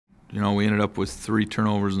we ended up with 3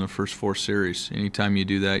 turnovers in the first 4 series. Anytime you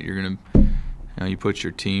do that, you're going to, you put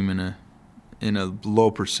your team in a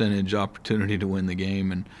low percentage opportunity to win the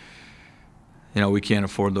game, and we can't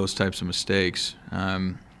afford those types of mistakes.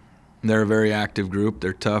 They're a very active group.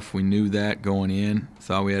 They're tough. We knew that going in.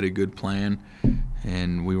 Thought we had a good plan,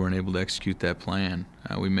 and we weren't able to execute that plan.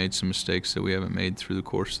 We made some mistakes that we haven't made through the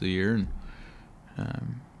course of the year, and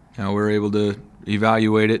we were able to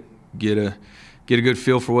evaluate it, get a good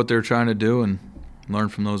feel for what they were trying to do, and learn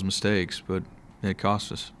from those mistakes. But it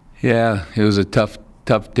cost us. Yeah, it was a tough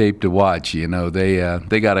tape to watch. They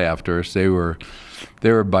got after us. They were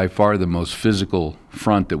by far the most physical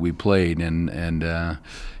front that we played, and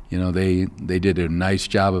they did a nice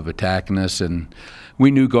job of attacking us, and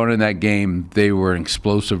we knew going in that game they were an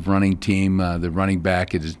explosive running team. The running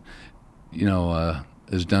back has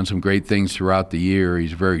done some great things throughout the year.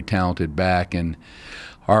 He's a very talented back, and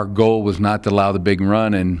our goal was not to allow the big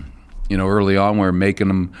run. And early on we were making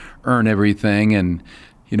them earn everything, and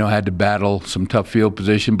had to battle some tough field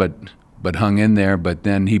position, but hung in there. But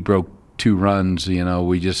then he broke 2 runs.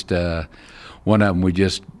 We just one of them we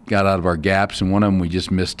just got out of our gaps, and one of them we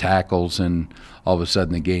just missed tackles, and all of a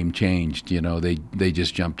sudden the game changed. They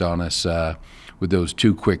just jumped on us with those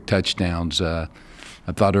 2 quick touchdowns. I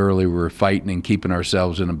thought early we were fighting and keeping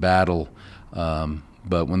ourselves in a battle,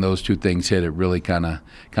 but when those 2 things hit, it really kind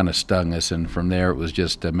of stung us, and from there it was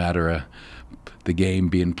just a matter of the game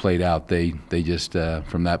being played out. They just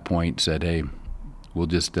from that point said, hey, we'll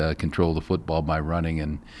just control the football by running,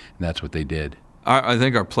 and that's what they did. I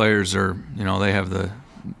think our players are, they have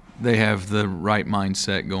the right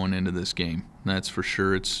mindset going into this game. That's for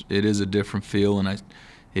sure. It is a different feel, and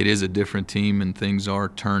it is a different team, and things are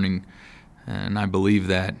turning, and I believe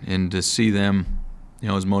that. And to see them,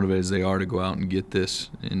 as motivated as they are to go out and get this,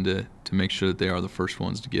 and to make sure that they are the first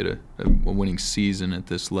ones to get a winning season at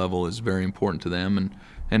this level is very important to them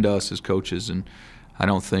and to us as coaches. And I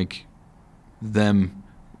don't think them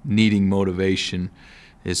needing motivation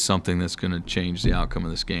is something that's going to change the outcome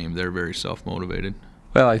of this game. They're very self-motivated.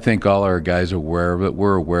 Well, I think all our guys are aware of it.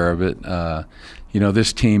 We're aware of it.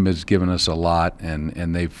 This team has given us a lot,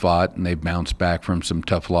 and they've fought and they've bounced back from some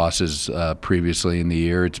tough losses previously in the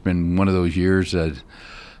year. It's been one of those years that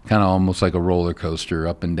kind of almost like a roller coaster,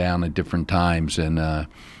 up and down at different times, and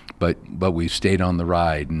but we've stayed on the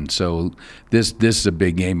ride. And so this is a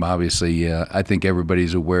big game. Obviously, I think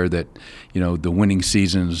everybody's aware that the winning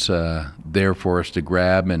season's there for us to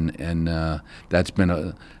grab, and that's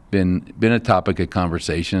been a topic of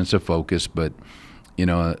conversation. It's a focus, but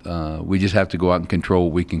we just have to go out and control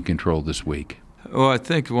what we can control this week. Well, I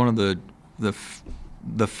think one of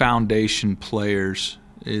the foundation players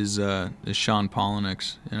is Sean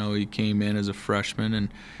Pollinix. He came in as a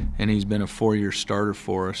freshman, and he's been a 4-year starter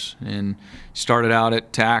for us. And started out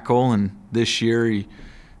at tackle, and this year he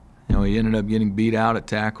ended up getting beat out at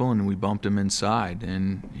tackle, and we bumped him inside,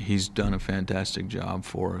 and he's done a fantastic job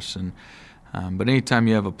for us. And but anytime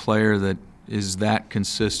you have a player that is that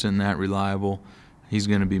consistent, that reliable, he's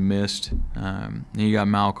going to be missed. You got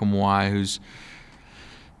Malcolm Y, who's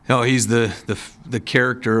he's the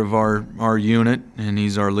character of our unit, and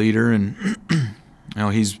he's our leader. And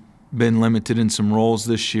he's been limited in some roles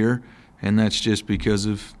this year, and that's just because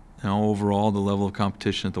of overall the level of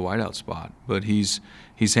competition at the wideout spot. But he's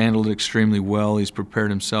handled it extremely well. He's prepared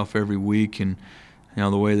himself every week, and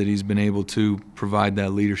the way that he's been able to provide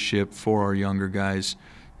that leadership for our younger guys,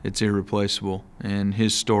 it's irreplaceable. And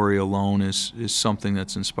his story alone is something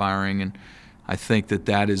that's inspiring, and I think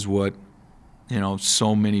that is what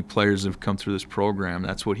so many players have come through this program.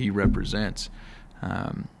 That's what he represents.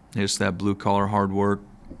 Just that blue-collar, hard work,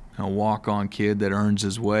 walk-on kid that earns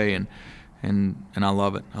his way, and I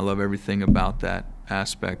love it. I love everything about that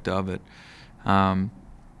aspect of it. But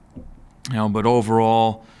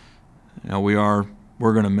overall,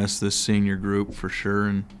 we're going to miss this senior group for sure,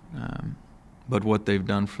 and but what they've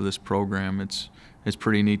done for this program, it's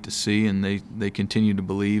pretty neat to see, and they continue to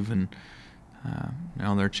believe, and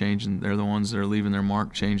they're changing. They're the ones that are leaving their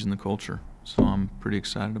mark, changing the culture. So I'm pretty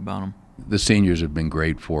excited about them. The seniors have been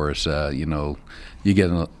great for us. You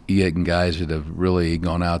getting guys that have really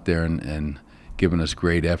gone out there and given us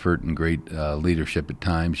great effort and great leadership at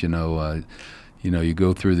times. You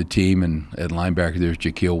go through the team, and at linebacker there's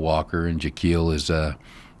Jaquil Walker, and Jaquil is a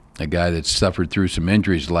guy that's suffered through some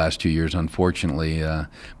injuries the last 2 years, unfortunately,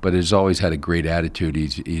 but has always had a great attitude.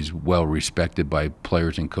 He's well respected by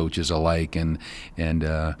players and coaches alike, and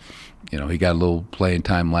he got a little playing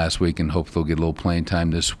time last week, and hopefully he'll get a little playing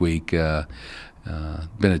time this week. Been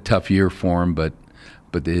a tough year for him, but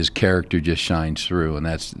his character just shines through, and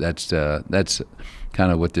that's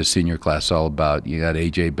kind of what this senior class is all about. You got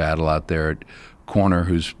AJ Battle out there at corner,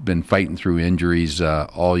 who's been fighting through injuries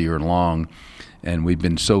all year long, and we've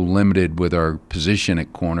been so limited with our position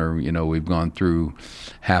at corner. You know, we've gone through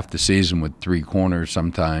half the season with 3 corners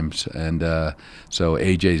sometimes, and so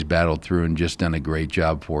AJ's battled through and just done a great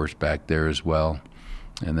job for us back there as well.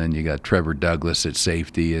 And then you got Trevor Douglas at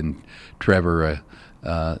safety, and Trevor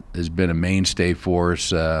has been a mainstay for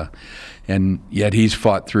us, and yet he's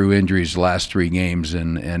fought through injuries the last 3 games,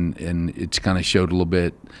 and it's kind of showed a little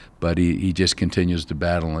bit, but he just continues to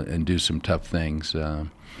battle and do some tough things.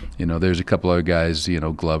 You know, there's a couple other guys, you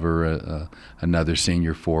know, Glover, another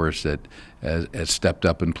senior for us that has stepped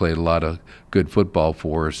up and played a lot of good football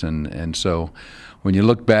for us, and so when you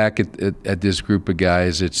look back at this group of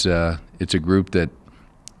guys, it's a group that,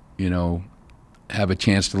 you know, have a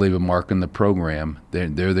chance to leave a mark in the program.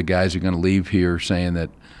 They're the guys who are going to leave here saying that,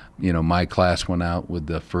 you know, my class went out with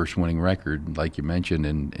the first winning record, like you mentioned,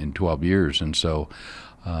 in 12 years. And so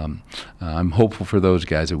I'm hopeful for those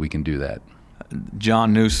guys that we can do that.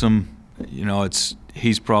 John Newsom, you know,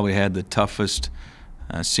 he's probably had the toughest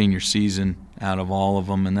senior season out of all of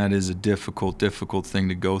them, and that is a difficult thing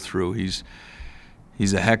to go through. He's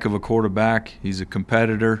a heck of a quarterback. He's a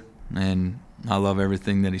competitor, and I love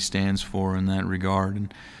everything that he stands for in that regard.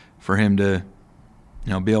 And for him to,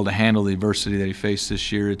 you know, be able to handle the adversity that he faced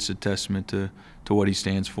this year, it's a testament to what he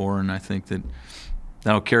stands for. And I think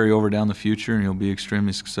that'll carry over down the future, and he'll be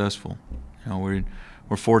extremely successful. You know,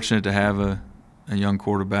 we're fortunate to have a young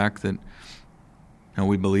quarterback that, you know,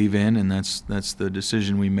 we believe in, and that's the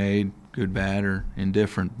decision we made, good, bad, or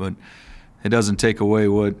indifferent. But it doesn't take away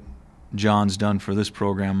what John's done for this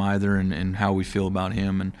program either, and how we feel about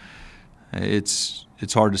him. And it's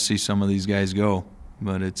hard to see some of these guys go,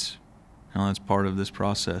 but it's part of this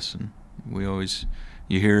process. And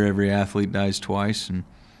you hear every athlete dies twice, and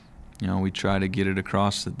you know, we try to get it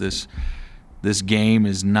across that this game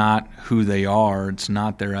is not who they are. It's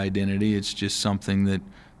not their identity. It's just something that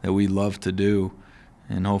we love to do,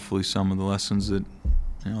 and hopefully some of the lessons that,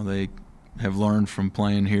 you know, they have learned from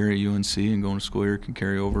playing here at UNC and going to school here can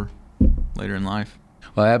carry over later in life.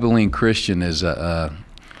 Well, Abilene Christian is an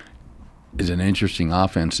interesting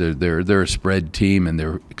offense. They're a spread team, and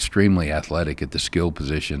they're extremely athletic at the skill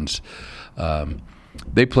positions.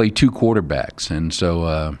 They play 2 quarterbacks, and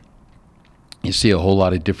so you see a whole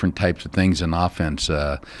lot of different types of things in offense.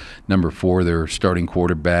 Number 4, their starting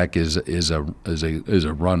quarterback is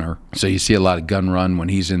a runner, so you see a lot of gun run when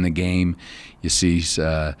he's in the game. You see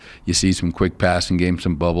some quick passing game,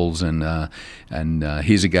 some bubbles, and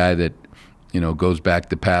he's a guy that, you know, goes back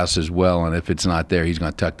to pass as well, and if it's not there, he's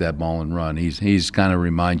going to tuck that ball and run. He's kind of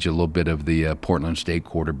reminds you a little bit of the Portland State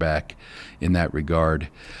quarterback in that regard.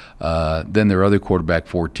 Then their other quarterback,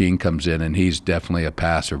 14, comes in, and he's definitely a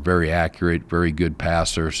passer, very accurate, very good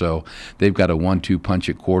passer. So they've got a 1-2 punch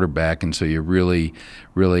at quarterback, and so you really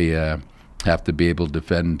have to be able to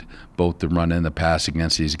defend both the run and the pass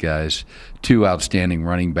against these guys. 2 outstanding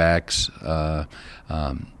running backs, a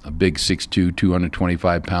big 6'2",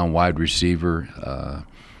 225-pound wide receiver.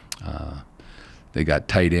 They got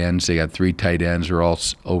tight ends. They got 3 tight ends. They're all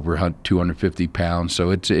over 250 pounds. So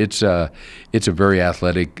it's a very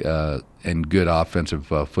athletic and good offensive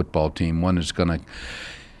football team. One that's going to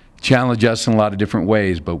challenge us in a lot of different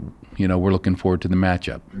ways, but, you know, we're looking forward to the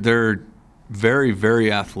matchup. They're very,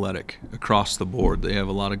 very athletic across the board. They have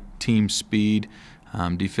a lot of team speed.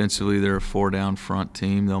 Defensively, they're a 4-down front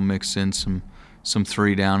team. They'll mix in some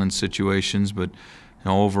 3-down in situations, but, you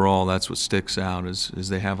know, overall, that's what sticks out is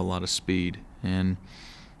they have a lot of speed. And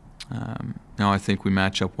you know, I think we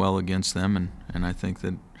match up well against them, and I think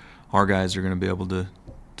that our guys are going to be able to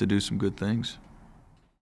do some good things.